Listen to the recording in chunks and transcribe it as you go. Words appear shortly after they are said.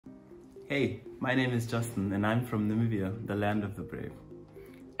Hey, my name is Justin and I'm from Namibia, the land of the brave.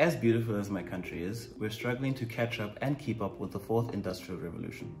 As beautiful as my country is, we're struggling to catch up and keep up with the fourth industrial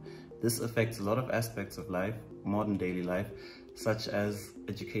revolution. This affects a lot of aspects of life, modern daily life, such as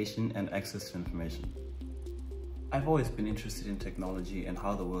education and access to information. I've always been interested in technology and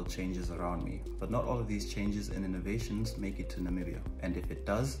how the world changes around me, but not all of these changes and innovations make it to Namibia. And if it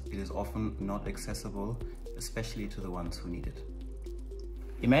does, it is often not accessible, especially to the ones who need it.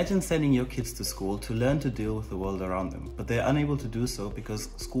 Imagine sending your kids to school to learn to deal with the world around them, but they're unable to do so because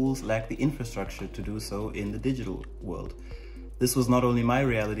schools lack the infrastructure to do so in the digital world. This was not only my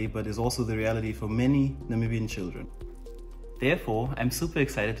reality, but is also the reality for many Namibian children. Therefore, I'm super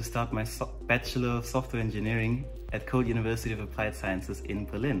excited to start my Bachelor of Software Engineering at Code University of Applied Sciences in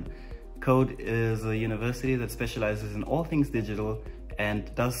Berlin. Code is a university that specializes in all things digital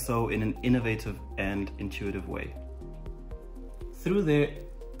and does so in an innovative and intuitive way. Through their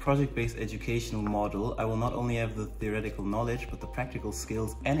project-based educational model, I will not only have the theoretical knowledge, but the practical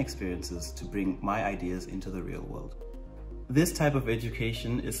skills and experiences to bring my ideas into the real world. This type of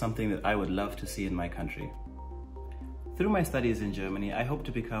education is something that I would love to see in my country. Through my studies in Germany, I hope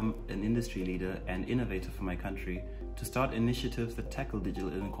to become an industry leader and innovator for my country to start initiatives that tackle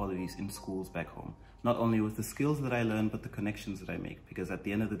digital inequalities in schools back home. Not only with the skills that I learn, but the connections that I make, because at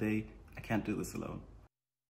the end of the day, I can't do this alone.